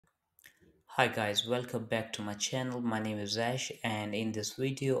Hi guys, welcome back to my channel. My name is Ash, and in this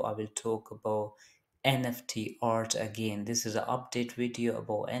video I will talk about NFT art again. This is an update video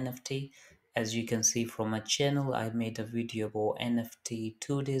about NFT. As you can see from my channel, I made a video about NFT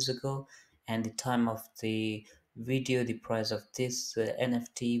 2 days ago, and the time of the video, the price of this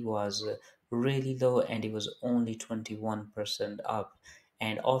NFT was really low, and it was only 21% up.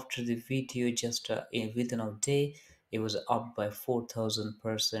 And after the video, just within a day, it was up by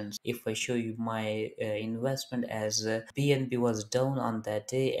 4,000%. If I show you my investment, as BNB was down on that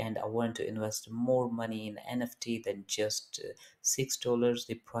day and I want to invest more money in NFT than just $6,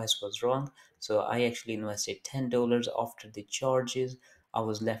 the price was wrong. So I actually invested $10 after the charges. I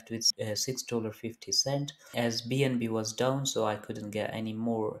was left with $6.50 as BNB was down, so I couldn't get any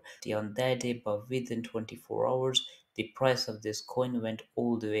more on that day. But within 24 hours, the price of this coin went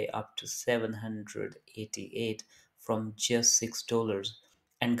all the way up to 788 from just $6.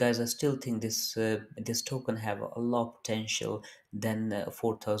 And guys, I still think this token have a lot of potential than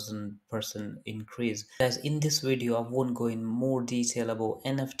 4,000% increase. Guys, in this video I won't go in more detail about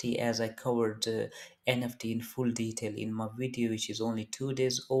NFT, as I covered NFT in full detail in my video, which is only 2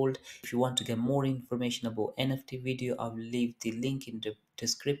 days old. If you want to get more information about NFT video, I will leave the link in the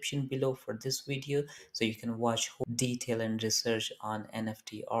description below for this video, so you can watch whole detail and research on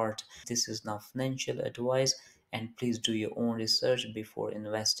NFT art. This is not financial advice, and please do your own research before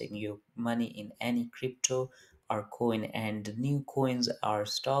investing your money in any crypto or coin. And new coins or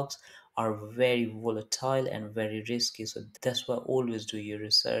stocks are very volatile and very risky, so that's why always do your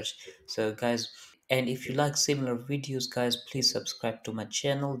research. So guys, and if you like similar videos, guys, please subscribe to my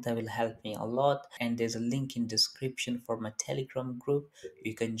channel. That will help me a lot. And there's a link in description for my Telegram group.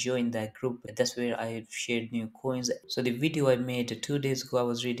 You can join that group. That's where I shared new coins. So the video I made 2 days ago, I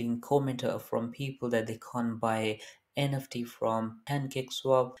was reading comment from people that they can't buy NFT from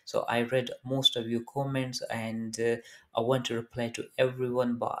PancakeSwap. So I read most of your comments, and I want to reply to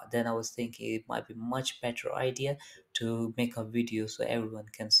everyone, but then I was thinking it might be much better idea to make a video so everyone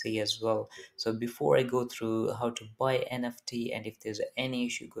can see as well. So before I go through how to buy NFT and if there's any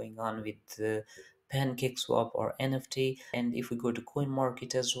issue going on with PancakeSwap or NFT, and if we go to coin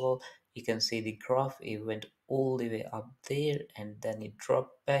market as well, you can see the graph. It went all the way up there and then it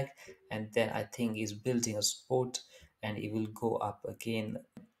dropped back, and then I think it's building a support and it will go up again.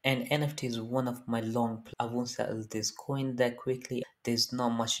 And NFT is one of my long I won't sell this coin that quickly. There's not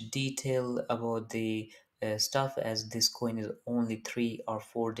much detail about the stuff, as this coin is only 3 or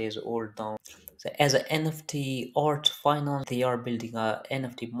 4 days old now. So as a NFT art finance, they are building a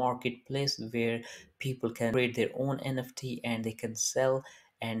NFT marketplace where people can create their own NFT and they can sell,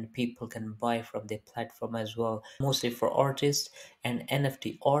 and people can buy from their platform as well, mostly for artists. And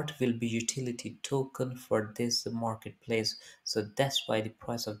NFT art will be utility token for this marketplace, so that's why the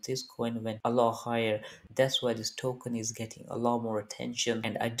price of this coin went a lot higher. That's why this token is getting a lot more attention,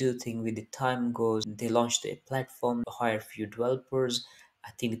 and I do think with the time goes, they launched a platform, hire a few developers,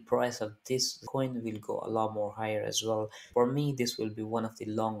 I think the price of this coin will go a lot more higher as well. For me, this will be one of the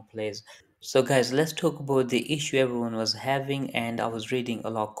long plays. So guys, let's talk about the issue everyone was having, and I was reading a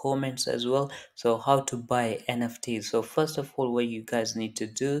lot of comments as well. So how to buy NFTs. So first of all, what you guys need to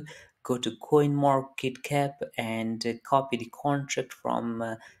do, go to CoinMarketCap and copy the contract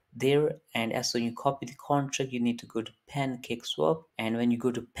from there. And as soon you copy the contract, you need to go to PancakeSwap, and when you go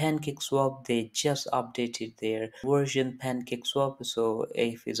to PancakeSwap, they just updated their version PancakeSwap. So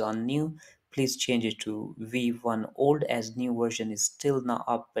if it's on new, please change it to V1 old, as new version is still not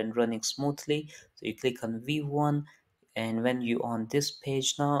up and running smoothly. So you click on V1, and when you on this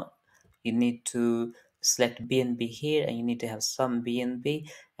page now, you need to select BNB here, and you need to have some BNB.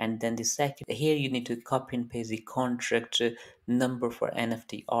 And then the second here, you need to copy and paste the contract number for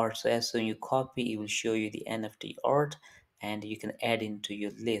NFT art. So as soon you copy, it will show you the NFT art and you can add into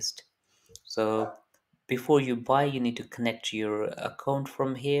your list. So before you buy, you need to connect your account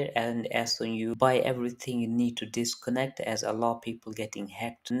from here, and as soon you buy everything, you need to disconnect, as a lot of people getting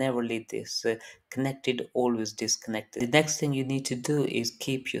hacked. Never leave this connected, always disconnected. The next thing you need to do is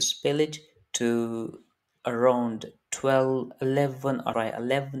keep your spillage to around 12, 11. I try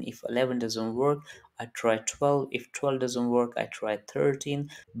 11. If 11 doesn't work, I try 12. If 12 doesn't work, I try 13.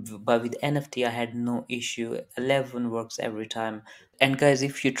 But with NFT, I had no issue. 11 works every time. And guys,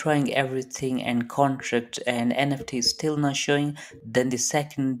 if you're trying everything and contract and NFT is still not showing, then the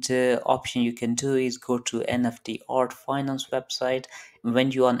second option you can do is go to NFT Art Finance website.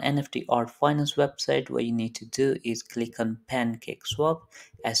 When you're on NFT Art Finance website, what you need to do is click on Pancake Swap.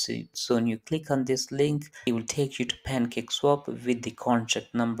 Soon you click on this link, it will take you to Pancake Swap with the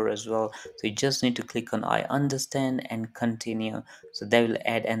contract number as well. So you just need to click on I understand and continue. So that will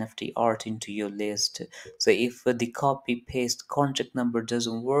add NFT art into your list. So if the copy paste contract number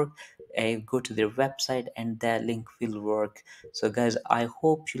doesn't work, go to their website and that link will work. So guys, I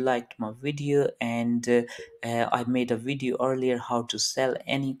hope you liked my video, and I made a video earlier how to sell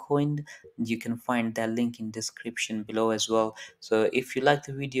any coin. You can find that link in description below as well. So if you like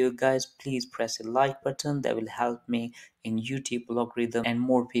the video guys, please press a like button. That will help me in YouTube algorithm and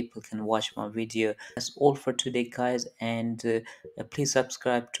more people can watch my video. That's all for today guys, and please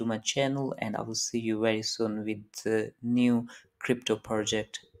subscribe to my channel, and I will see you very soon with the new crypto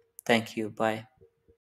project. Thank you. Bye.